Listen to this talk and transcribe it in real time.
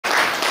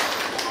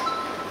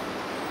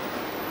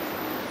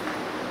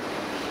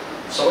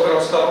సభకు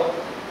నమస్కారం.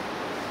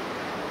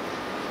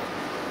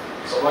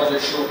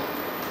 సమాధ్యక్షులు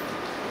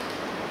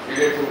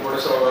విజయపూర్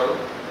కోటేశ్వరరావు గారు,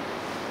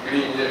 ఈడీ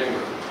ఇంజనీరింగ్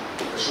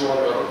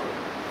కృష్ణమోహన్ గారు,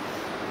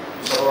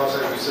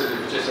 సమావేశానికి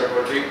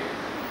విచ్చేసినటువంటి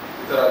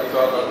ఇతర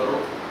అధికారులందరూ,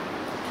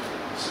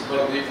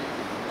 సిబ్బంది,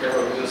 ముఖ్యంగా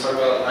వివిధ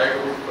సంఘాల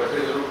నాయకులు,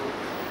 ప్రతినిధులు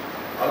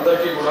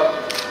అందరికీ కూడా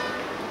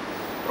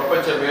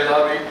ప్రపంచ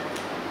మేధావి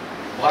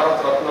భారత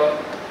రత్న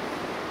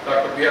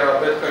డాక్టర్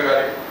DR.B.R.Ambedkar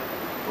గారి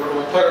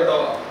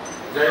 132వ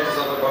జయంతి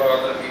సందర్భంగా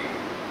అందరికీ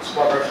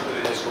శుభాకాంక్షలు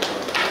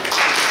తెలియజేసుకుంటున్నాను.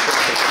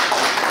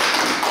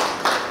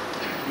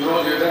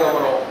 ఈరోజు ఈ విధంగా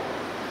మనం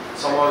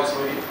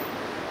సమావేశమై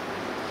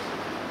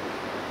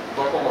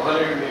గొప్ప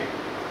మహనీయుడిని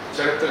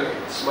చరిత్రని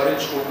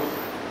స్మరించుకుంటూ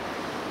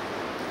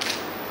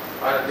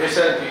ఆయన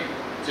దేశానికి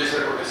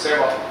చేసినటువంటి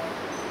సేవ,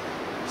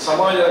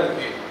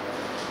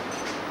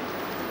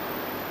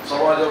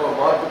 సమాజంలో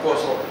మార్పు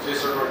కోసం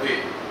చేసినటువంటి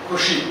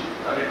కృషి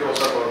అన్నింటి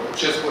ఒకసారి మనం గుర్తు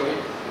చేసుకొని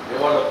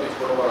నివాళులు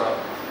అర్పించుకోవడం మన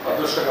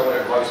అదృష్టంగా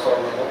మనం భావిస్తూ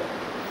ఉన్నాము.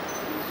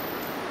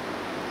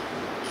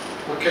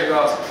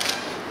 ముఖ్యంగా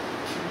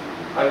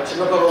ఆయన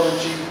చిన్నతనం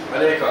నుంచి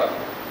అనేక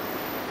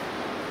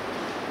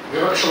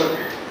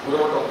వివక్షలకి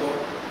గురవడంతో,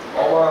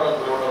 అవమానాలకు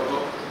గురవడంతో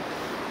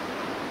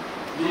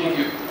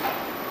దీనికి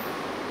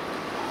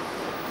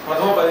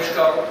ప్రథమ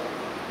పరిష్కారం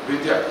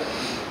విద్య.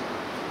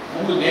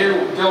 ముందు నేను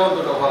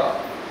విద్యావంతుడు అవ్వాలా,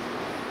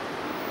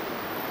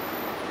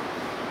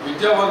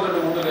 విద్యావంతుడి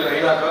ముందు నేను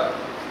అయినాక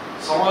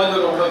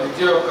సమాజంలో ఉన్న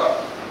విద్య యొక్క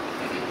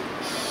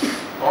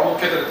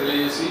ప్రాముఖ్యతను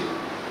తెలియజేసి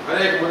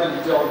అనేక మంది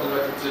విద్యావంతులుగా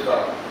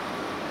తీర్చిదిద్దాలి.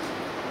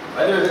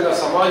 అదేవిధంగా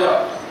సామాజిక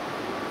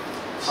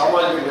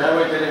న్యాయం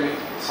అయితేనేమి,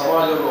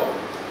 సమాజంలో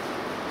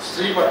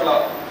స్త్రీ పట్ల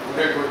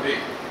ఉండేటువంటి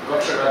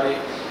వివక్ష కానీ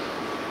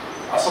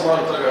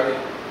అసమానతలు కానీ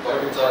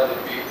తొలగించాలని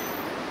చెప్పి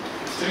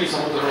స్త్రీ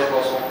సముద్రం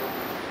కోసం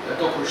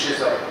ఎంతో కృషి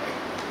చేశారు.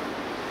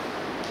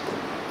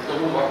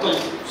 ఇంతకుముందు భక్తులు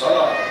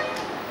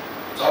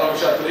చాలా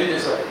విషయాలు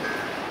తెలియజేశారు.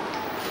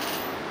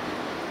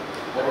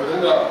 ఒక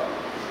విధంగా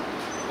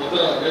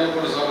పొద్దున నేను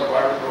కూడా చాలా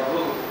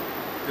పాడుతున్నప్పుడు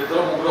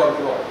ఇద్దరు ముగ్గురు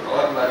అనుకున్నాం.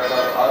 అలాగే నాకు అలా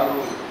ఆరు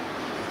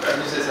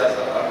కన్విన్సేసారు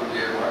సార్, ఆరు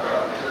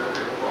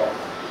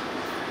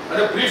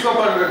అంటే బ్రీఫ్గా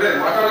మాట్లాడంటే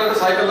మాట్లాడాలంటే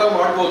సైకిల్ దాకా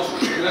మాట్లాడుకోవచ్చు.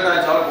 ఎందుకంటే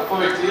ఆయన చాలా గొప్ప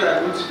వ్యక్తి. ఆయన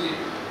గురించి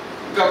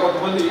ఇంకా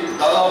కొంతమంది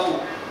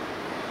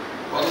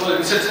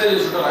రీసెర్చ్నే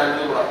చేసుకుంటారు. ఆయన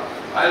మీద కూడా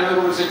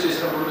రీసెర్చ్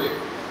చేసినప్పుడు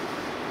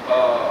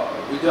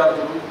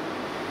విద్యార్థులు,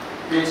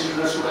 PhD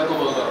స్టూడెంట్స్ కూడా ఎంతో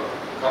పొందుతారు.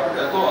 కాబట్టి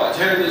ఎంతో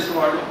అధ్యయనం చేసిన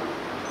వాళ్ళు,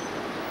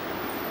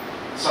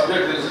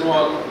 సబ్జెక్ట్ తెలిసిన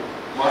వాళ్ళు,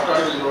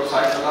 మాట్లాడగలిగిన వాళ్ళు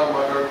సాయంత్రం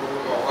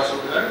మాట్లాడుకోవడానికి అవకాశం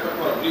ఉంది. కానీ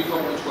మనం బ్రీఫ్గా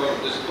ఉంచుకోవాలనే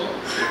ఉద్దేశంతో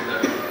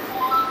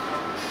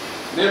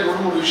నేను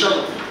 2-3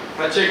 విషయాలు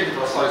ప్రత్యేకించి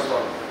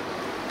ప్రస్తావిస్తాను.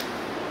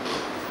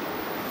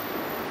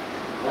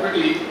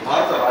 ఒకటి,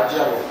 భారత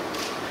రాజ్యాంగం.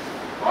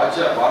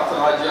 భారత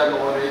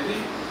రాజ్యాంగం అనేది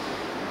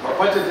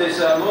ప్రపంచ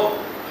దేశాల్లో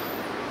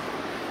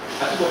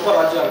అతి గొప్ప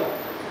రాజ్యాంగం.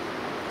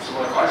 అసలు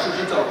మన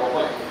కాన్స్టిట్యూషన్ చాలా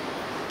గొప్పది.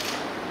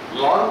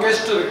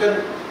 లాంగెస్ట్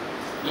రిటర్న్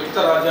లిఖిత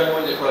రాజ్యాంగం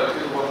అని చెప్పారు.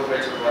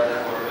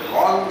 రాజ్యాంగం అనేది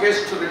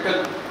లాంగెస్ట్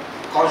రిటర్న్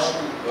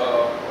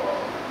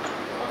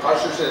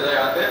కాన్స్టిట్యూషన్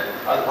ఏదైనా అంటే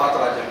అది భారత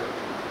రాజ్యాంగం.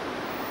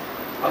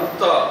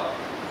 అంత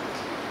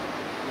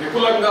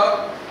విపులంగా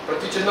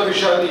ప్రతి చిన్న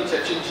విషయాన్ని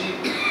చర్చించి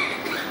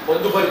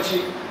పొందుపరిచి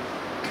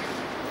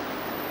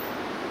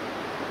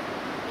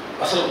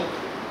అసలు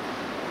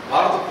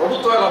భారత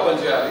ప్రభుత్వం ఎలా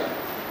పనిచేయాలి,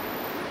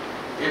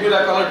 ఎన్ని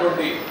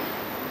రకాలైనటువంటి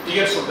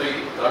టియర్స్ ఉంటాయి,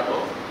 దాంట్లో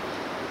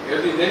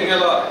దేనికి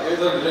ఎలా ఏ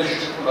విధంగా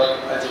రిలేషన్షిప్ ఉండాలి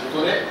అని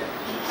చెప్తూనే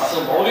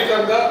అసలు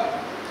మౌలికంగా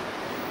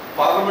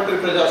పార్లమెంటరీ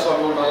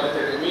ప్రజాస్వామ్యం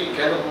ఉండాలైతేనేమి,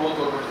 కేంద్ర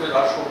ప్రభుత్వం ఉంటాయి,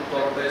 రాష్ట్ర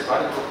ప్రభుత్వాలు ఉంటాయి,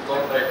 స్థానిక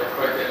ప్రభుత్వాలు ఉంటాయి,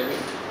 ఎక్కడైతేనేమి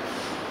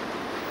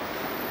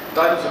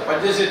దానికి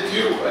పనిచేసే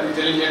తీరు అది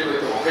తెలియజేయడం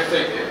అయితే ఒక ఎత్తు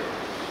అయితే,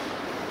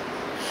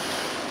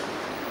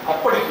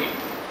 అప్పటికి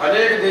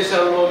అనేక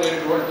దేశాల్లో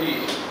లేనటువంటి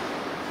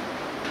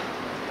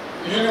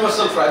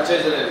యూనివర్సల్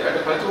ఫ్రాంచైజ్ అనేది, అంటే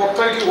ప్రతి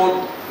ఒక్కరికి vote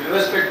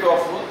ఇర్రెస్పెక్ట్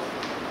of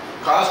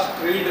cost,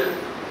 creed,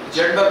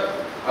 gender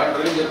and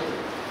religion.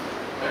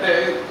 అంటే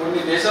కొన్ని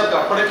దేశాలకు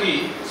అప్పటికి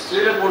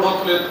స్త్రీలకు ఓటు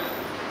హక్కు లేదు,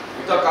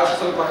 మిగతా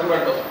కాస్ట్లను పక్కన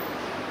పెట్టడం,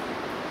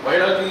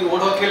 మహిళలకి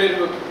ఓటు హక్కే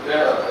లేదు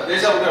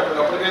దేశాలు ఉన్నాయి.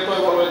 అప్పటికెంతో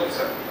ఇన్వాల్వ్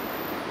చేశారు.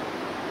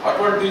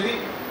 అటువంటిది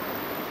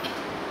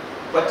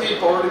ప్రతి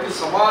పౌరుడికి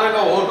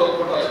సమానంగా ఓటు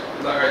హక్కు ఉండాలి.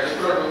 ఇందాక ఆయన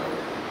చెప్పినట్టు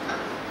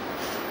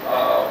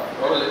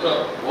ఎవరో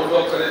చెప్పారు, ఓటు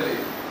హక్కు అనేది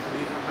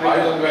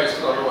ఆయుధంగా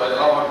ఇస్తున్నారు, అది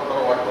ఎలా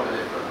వాడుకుంటారో వాడుకోవాలని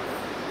చెప్పారు.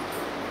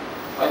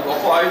 అది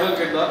గొప్ప ఆయుధం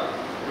కింద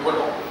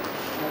ఇవ్వడం.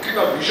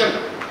 ముఖ్యంగా విజన్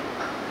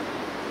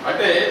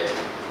అంటే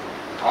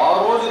ఆ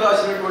రోజు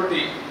రాసినటువంటి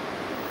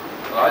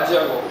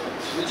రాజ్యాంగం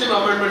చిన్న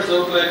అమెండ్మెంట్స్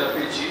జరుగుతున్నాయి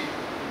తప్పించి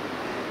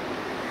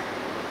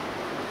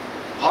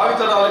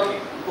భావితరాలకి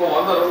ఇంకో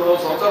 100-200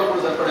 సంవత్సరాలు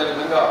కూడా సరిపడే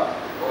విధంగా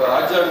ఒక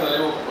రాజ్యాంగాన్ని,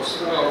 ఒక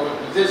పుస్తకంగా, ఒక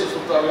విదేశ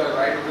సూత్రాలుగా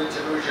రాయడం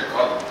చిన్న విషయం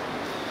కాదు.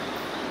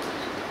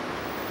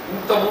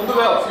 ఇంత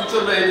ముందుగా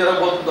ఫ్యూచర్లో ఏం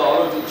జరగబోతుందో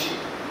ఆలోచించి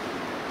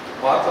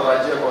భారత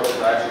రాజ్యాంగం అనేది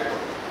తయారు చేయడం.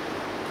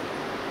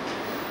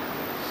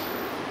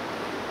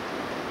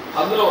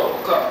 అందులో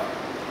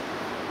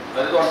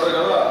అదిలో అంటారు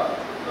కదా,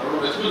 2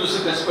 వెతుకులు చూస్తే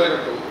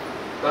తెచ్చిపోయినట్టు,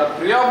 దాని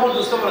ప్రియాంబుల్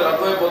చూస్తే మనకు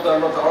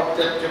అర్థమైపోతాను. తర్వాత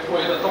చెప్పుకో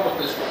ఇదంతా మనం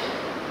తెచ్చుకుంటాం.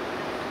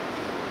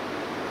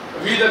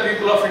 we the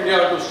people of India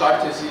to start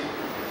చేసి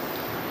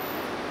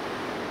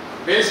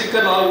బేసిక్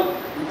గా 4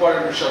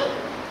 ఇంపార్టెంట్ విషయాలు.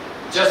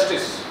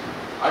 Justice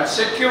and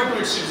secure to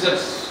its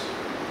citizens.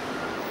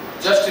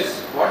 Justice.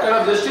 What kind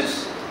of justice?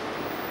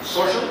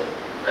 Social,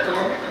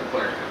 economic and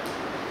political.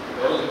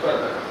 ఎవరు చెప్పారు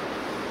కదా,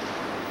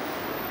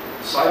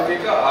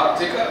 సాంఘిక,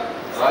 ఆర్థిక,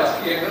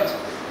 రాజకీయంగా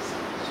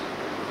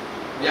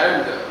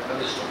న్యాయం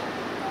అందిస్తాం.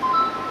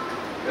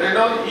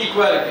 రెండవది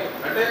ఈక్వాలిటీ,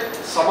 అంటే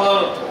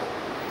సమానత్వం.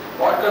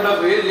 వాట్ కైండ్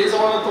ఆఫ్ ఏ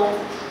సమానత్వం?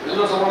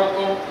 ఎందులో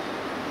సమానత్వం?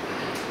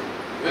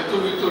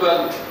 వ్యక్తు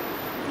కాదు,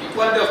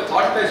 equality of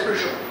thought and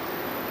expression.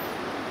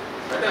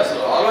 అంటే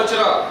అసలు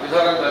ఆలోచన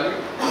విధానం కానీ,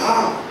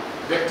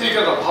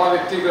 వ్యక్తీకరణ, భావ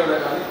వ్యక్తీకరణ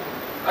కానీ,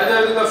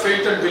 అదేవిధంగా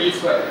ఫెయిత్ అండ్ బిలీఫ్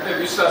కానీ, అంటే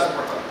విశ్వాసం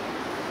పట్ల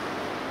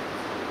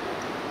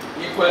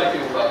ఈక్వాలిటీ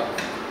ఉండాలి.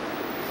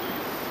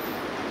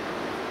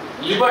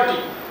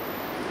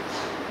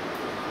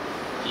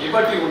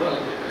 లిబర్టీ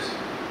ఉండాలని చెప్పేసి,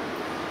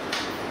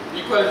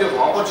 ఈక్వాలిటీ ఆఫ్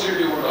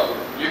ఆపర్చునిటీ ఉండాలి.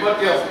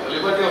 లిబర్టీ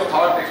ఆఫ్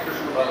థాట్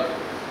ఎక్స్ప్రెషన్ ఉండాలని,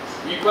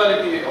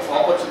 ఈక్వాలిటీ ఆఫ్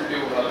ఆపర్చునిటీ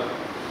ఉండాలని,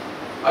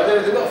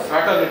 అదేవిధంగా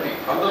ఫ్రాటర్నిటీ,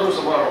 అందరూ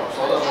సమానం,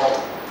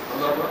 సోదరభావం,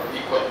 అందరూ కూడా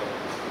ఈక్వల్,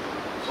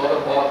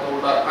 సోదరభావంతో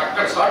ఉండాలి.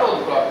 అక్కడ స్టార్ట్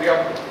అవుతుంది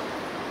ప్రియాంబుల్.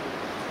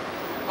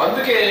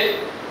 అందుకే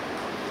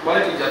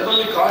మనకి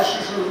జనరల్లీ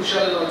కాన్స్టిట్యూషన్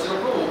విషయాలు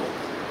వచ్చినప్పుడు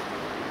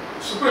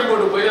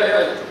సుప్రీంకోర్టు పోయి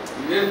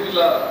ఇదేం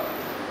ఇలా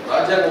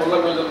రాజ్యాంగ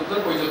ఉల్లంఘన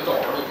జరుగుతుందని పోయి చెప్తాం,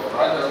 అడుగుతాం.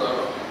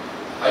 రాజ్యాంగంలో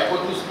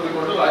హైకోర్టు,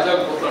 సుప్రీంకోర్టు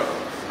రాజ్యాంగం పోట్లాడతాం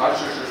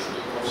కాన్స్టిట్యూషన్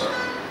ఒకసారి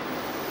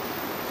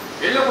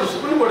వెళ్ళినప్పుడు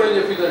సుప్రీంకోర్టు ఏం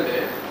చెప్పిందంటే,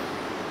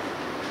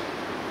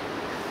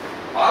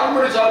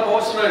 పార్లమెంట్ చాలా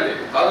పవర్స్ ఉన్నాయండి,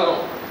 కాదనం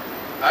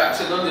యాక్ట్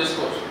సిద్ధం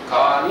చేసుకోవచ్చు,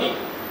 కానీ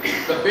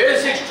the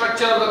basic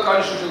structure of the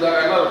constitution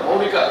దాకా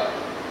మౌలిక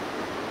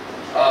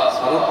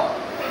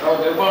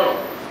నిర్మాణం,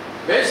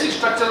 basic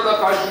structure of the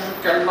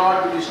constitution can not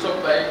be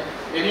disturbed by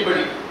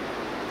anybody.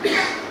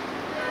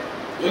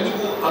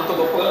 ఎందుకు అంత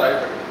గొప్పగా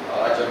రాయబడింది ఆ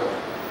రాజ్యాంగం?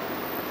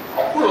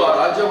 అప్పుడు ఆ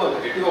రాజ్యాంగం అంత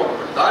గట్టిగా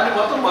ఉండబడి దాన్ని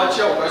మాత్రం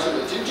మార్చే అవకాశం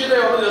లేదు. చిన్న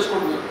ఏమైనా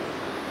చేసుకుంటున్నారు,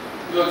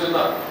 ఇదో చిన్న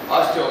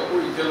ఆస్తి హక్కు,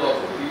 విద్యలో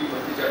హక్కు, ఈ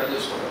మంది చెడ్డ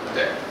చేసుకుంటారు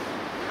అంతే.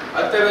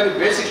 అంతేగాని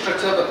basic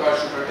structure of the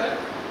constitution అంటే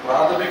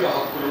ప్రాథమిక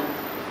హక్కులు,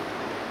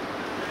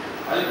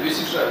 అది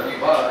basic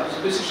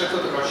structure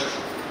of the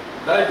constitution.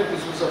 Direct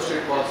principles of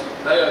state policy,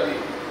 అది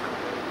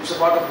it's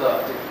part of the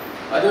thing.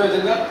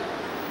 అదేవిధంగా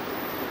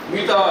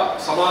మిగతా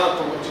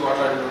సమానత్వం గురించి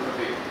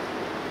మాట్లాడినటువంటి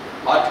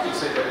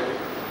ఆర్టికల్స్ అయితే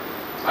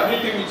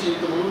అన్నింటి మించి,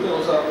 ఇంత ముందు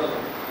అవసరం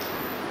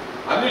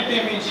అన్నింటి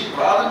మించి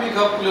ప్రాథమిక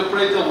హక్కులు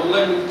ఎప్పుడైతే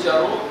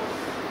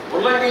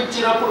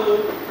ఉల్లంఘించినప్పుడు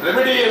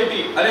రెమెడీ ఏమిటి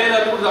అనే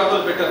దాన్ని కూడా దాంట్లో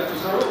పెట్టారు,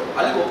 చూసారు.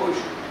 అది గొప్ప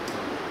విషయం.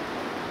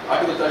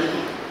 ఆర్టికల్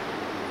 32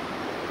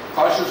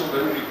 కాన్స్టిట్యూషన్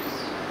రెమెడీ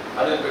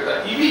అనేది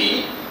పెట్టారు. ఇవి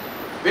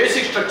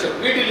బేసిక్ స్ట్రక్చర్,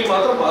 వీటిని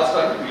మాత్రం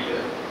మార్చడానికి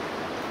వీలేదు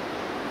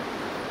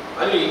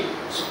అని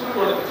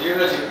సుప్రీంకోర్టు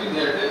క్లియర్గా చెప్పింది.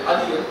 అంటే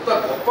అది ఎంత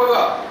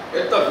గొప్పగా,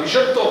 ఎంత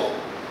విజన్తో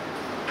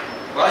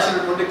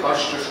రాసినటువంటి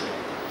కాన్స్టిట్యూషన్.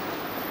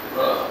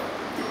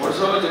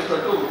 ఒడిశాలో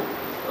చెప్పినట్టు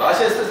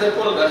రాసేస్తే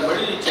సరిపోవాలి, దాన్ని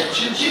మళ్ళీ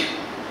చర్చించి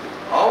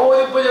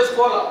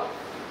ఆమోదింపజేసుకోవాలా.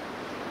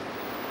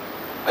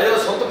 అదేదో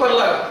సొంత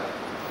పనిలాగా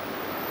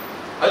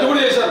అది కూడా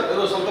చేశారు,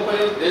 ఏదో సొంత పని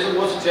దేశం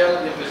కోసం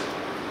చేయాలని చెప్పేసి.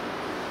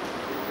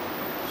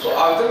 సో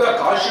ఆ విధంగా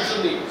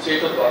కాన్స్టిట్యూషన్ని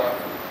చేయటం ద్వారా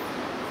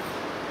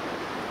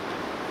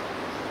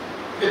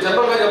ఇక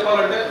జనరల్గా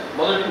చెప్పాలంటే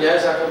మొదటి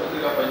న్యాయశాఖ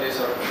మంత్రిగా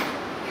పనిచేశారు,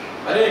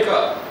 అనేక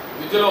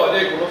విద్యలో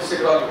అనేక ఉన్నత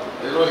శిఖరాలు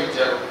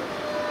నిర్వహించారు.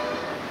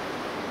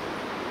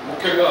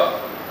 ముఖ్యంగా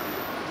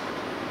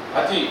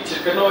అతి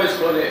చిన్న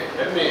వయసులోనే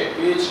ఎంఏ,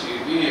 పిహెచ్డి,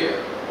 బిఏ,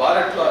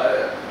 భారత్లో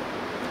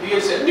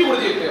డిఎస్సీ అన్నీ కూడా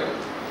చెప్పారు.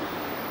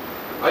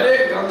 అనేక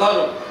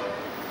గ్రంథాలు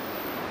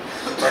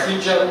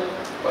పఠించారు,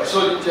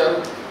 పరిశోధించారు,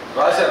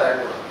 రాశారు. ఆయన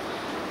కూడా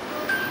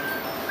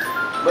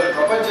మరి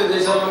ప్రపంచ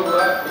దేశాల్లో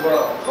కూడా మన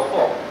గొప్ప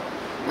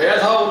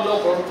మేధావుల్లో,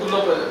 ప్రముఖుల్లో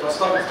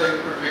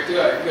ప్రస్తావించినటువంటి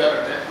వ్యక్తిగా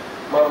ఎదిగారంటే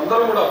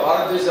మనందరం కూడా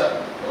భారతదేశ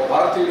ఒక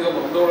భారతీయుడిగా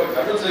మనందరం కూడా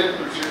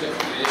గర్వించలేనటువంటి విషయం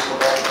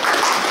తెలియజేసుకుంటాం.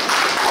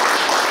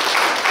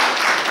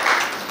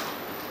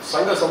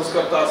 సంఘ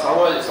సంస్కర్త,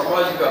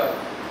 సామాజిక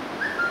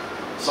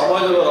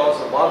సమాజంలో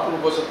రావాల్సిన మార్పుల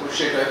కోసం కృషి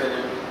చేయడం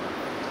అయితేనేమి,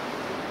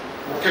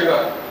 ముఖ్యంగా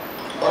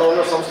మనం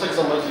ఉన్న సంస్థకి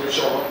సంబంధించిన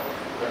విషయంలో,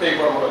 అంటే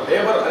ఇప్పుడు మన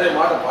లేబర్ అనే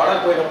మాట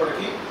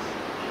వాడకపోయినప్పటికీ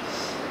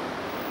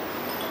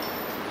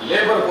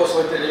లేబర్ కోసం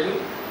అయితేనేమి,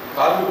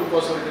 కార్మికుల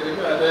కోసం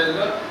అయితేనేమి,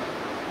 అదేవిధంగా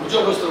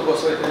ఉద్యోగస్తుల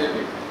కోసం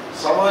అయితేనేమి,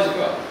 సామాజిక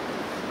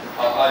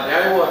ఆ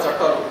న్యాయం, ఆ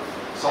చట్టాలు,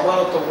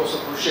 సమానత్వం కోసం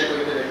కృషి చేయడం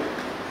అయితేనేమి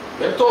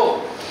ఎంతో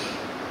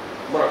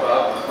మన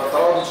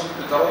తర్వాత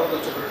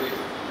వచ్చినటువంటి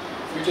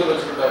ఫ్యూచర్లో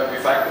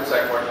వచ్చినటువంటి ఫ్యాక్టరీస్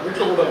యాక్ట్ వాటి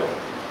వీటిలో కూడా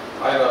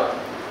ఆయన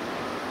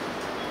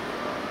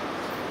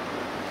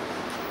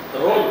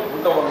రోల్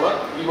ఉండటం వల్ల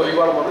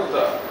ఇవాళ మనం ఇంత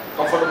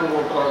కంఫర్టబుల్గా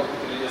ఉంటున్నామని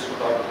చెప్పి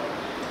తెలియజేసుకుంటాము.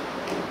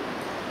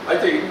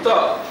 అయితే ఇంత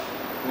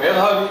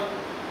మేధావి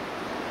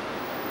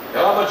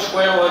ఎలా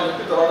మర్చిపోయామో అని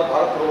చెప్పి తర్వాత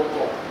భారత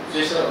ప్రభుత్వం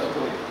చేసిన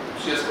అందుకుని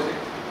చేసుకుని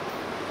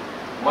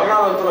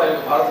మరణానంతరం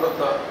ఆయనకు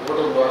భారతరత్న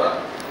ఇవ్వడం ద్వారా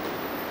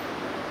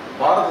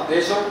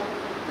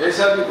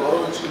దేశాన్ని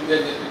గౌరవించుకుంది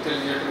అని చెప్పి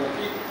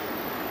తెలియజేయడానికి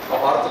ఆ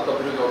భారతరత్న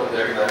బిరుదు ఇవ్వడం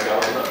జరిగింది. దానికి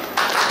ఏమన్నా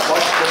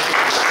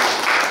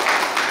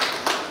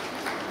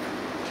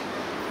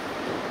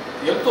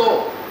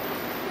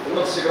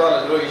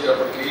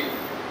నిర్వహించినప్పటికీ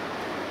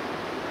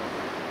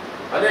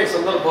అనేక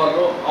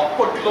సందర్భాల్లో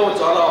అప్పట్లో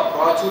చాలా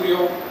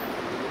ప్రాచుర్యం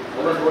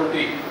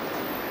ఉన్నటువంటి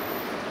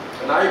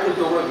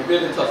నాయకులతో కూడా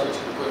విభేదించాల్సి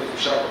వచ్చింది కొన్ని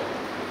విషయాలు.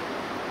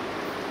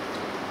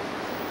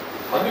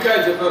 అందుకే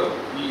ఆయన చెప్పారు,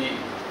 ఈ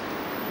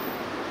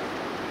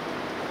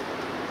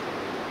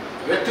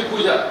వ్యక్తి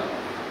పూజ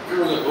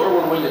కొంచెం దూరం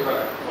ఉండమని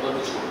చెప్పారు మొదటి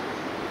నుంచి కూడా.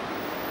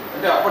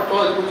 అంటే అప్పట్లో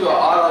అది కొంచెం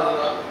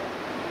ఆరాధన,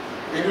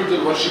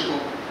 ఇండివిజువల్ వర్షిప్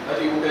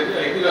అది ఉండేది.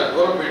 ఐదుగా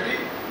దూరం పెట్టి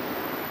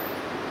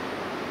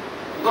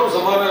అందరూ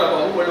సమానమైన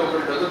బాబు మళ్ళీ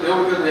ఒకటి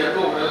దేవుడి మీద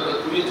ఎక్కువ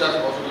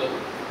పూజించాల్సిన అవసరం లేదు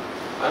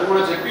అని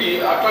కూడా చెప్పి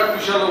అట్లాంటి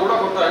విషయాల్లో కూడా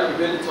కొంత ఆయన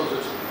విభేదించాల్సి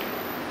వచ్చింది.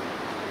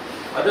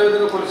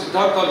 అదేవిధంగా కొన్ని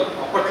సిద్ధాంతాలు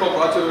అప్పట్లో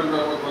ప్రాచుర్యం ఉన్న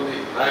కొంతమంది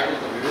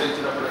నాయకులతో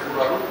విభేదించినప్పటికీ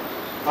కూడా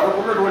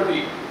తనకున్నటువంటి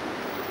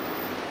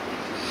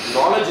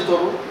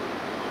నాలెడ్జ్తోనూ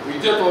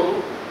విద్యతోనూ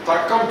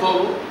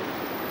తర్కంతోనూ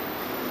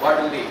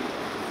వాటిని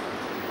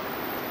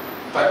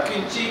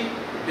తర్కించి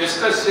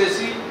డిస్కస్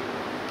చేసి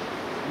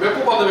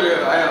మెప్పు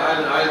పొందగలిగారు.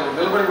 ఆయన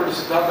నిలబడినటువంటి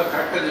సిద్ధాంతం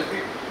కరెక్ట్ అని చెప్పి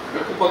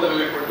మెప్పు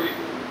పొందగలిగేటువంటి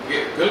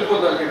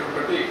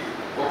గెలుపొందగలిగేటటువంటి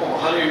గొప్ప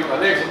మహనీయుడు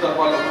అనేక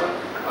సందర్భాల్లో కూడా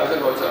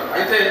అర్థంగా వచ్చారు.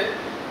 అయితే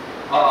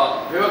ఆ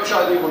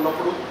వివక్షాది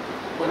ఉన్నప్పుడు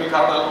కొన్ని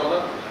కారణాల వల్ల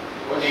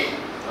కొన్ని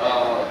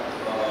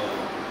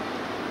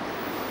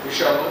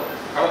విషయాల్లో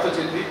కలత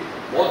చెంది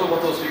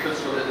మోతం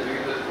స్వీకరించడం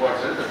జరిగింది.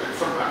 వాటి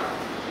డిఫరెంట్ మ్యాటర్.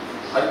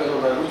 అది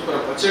మీరు దాని గురించి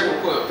మనం ప్రత్యేక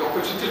ఒక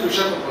చిన్న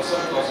విషయాన్ని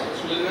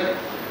ప్రస్తుతం లేదు. కానీ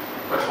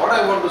but what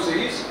I want to say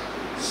is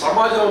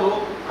సమాజంలో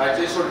ఆయన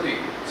చేసినటువంటి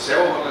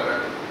సేవ వల్ల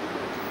కానీ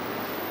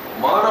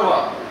మానవ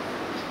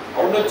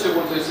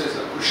ఔన్నత్యం చేసే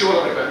కృషి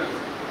వలన కానీ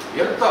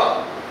ఎంత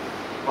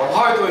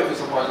ప్రభావితమైంది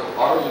సమాజం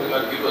ఆ రోజులు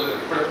కానీ ఈ రోజు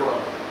ఇప్పటికి కూడా.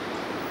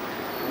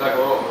 ఇందాక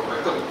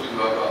వ్యక్త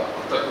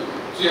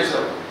గుర్తు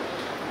చేశారు.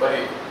 మరి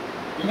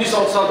ఇన్ని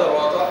సంవత్సరాల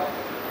తర్వాత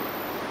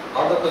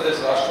ఆంధ్రప్రదేశ్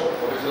రాష్ట్రం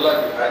ఒక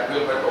జిల్లాకి ఆయన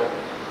పేరు పెట్టడం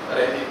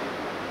అనేది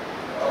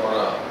మన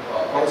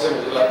కోనసీమ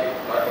జిల్లాకి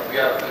డాక్టర్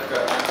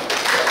B.R.Ambedkar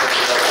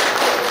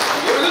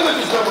ఏ విధంగా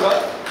చూసినా కూడా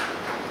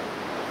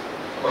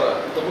మన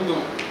ఇంతకుముందు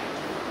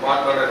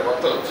మాట్లాడే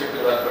వక్తలు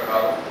చెప్పిన దాని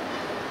ప్రకారం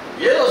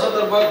ఏదో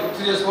సందర్భాలు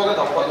గుర్తు చేసుకోవాలి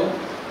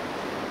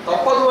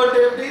తప్పదు అంటే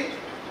ఏంటి,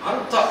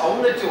 అంత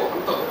ఔన్నత్యం,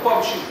 అంత గొప్ప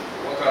విషయం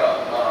ఒక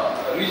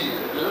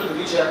లెవెల్కి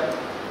రీచ్ అయ్యారు.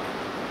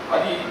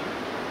 అది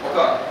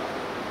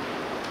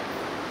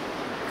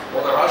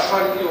ఒక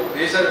రాష్ట్రానికి ఒక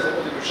దేశానికి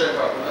సంబంధించిన విషయం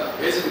కాకుండా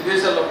దేశ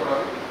విదేశాల్లో కూడా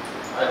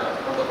ఆయన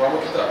అంత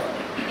ప్రాముఖ్యత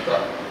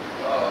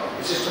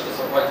విశిష్టత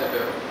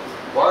సంపాదించారు.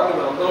 వారిని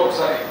మనందరం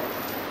ఒకసారి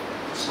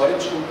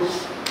స్మరించుకుంటూ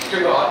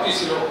ముఖ్యంగా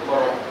ఆర్టీసీలో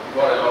మనం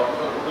ఇవాళ ఎలా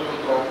ఉంటున్నాం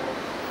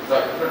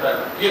డిఫరెంట్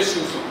ఆయన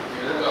PSUs ఈ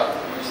విధంగా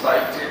ఈ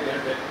స్థాయికి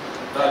చేయాలంటే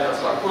దాన్ని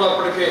అసలు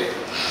అనుకున్నప్పటికే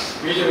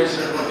బీజం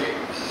వేసినటువంటి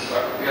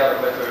డాక్టర్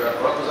B.R.Ambedkar గారు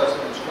మరొకసారి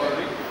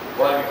స్మరించుకోవాలని,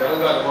 వారికి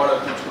తెలంగాణ నివాళులు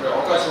అర్పించుకునే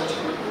అవకాశం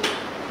వచ్చినందుకు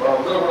మనం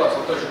అందరం కూడా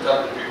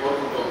సంతోషించాలని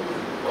కోరుకుంటూ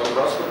వాళ్ళు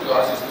మనస్ఫూర్తిగా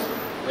ఆశిస్తూ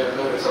నేను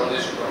సెలవు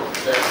తీసుకుంటాను.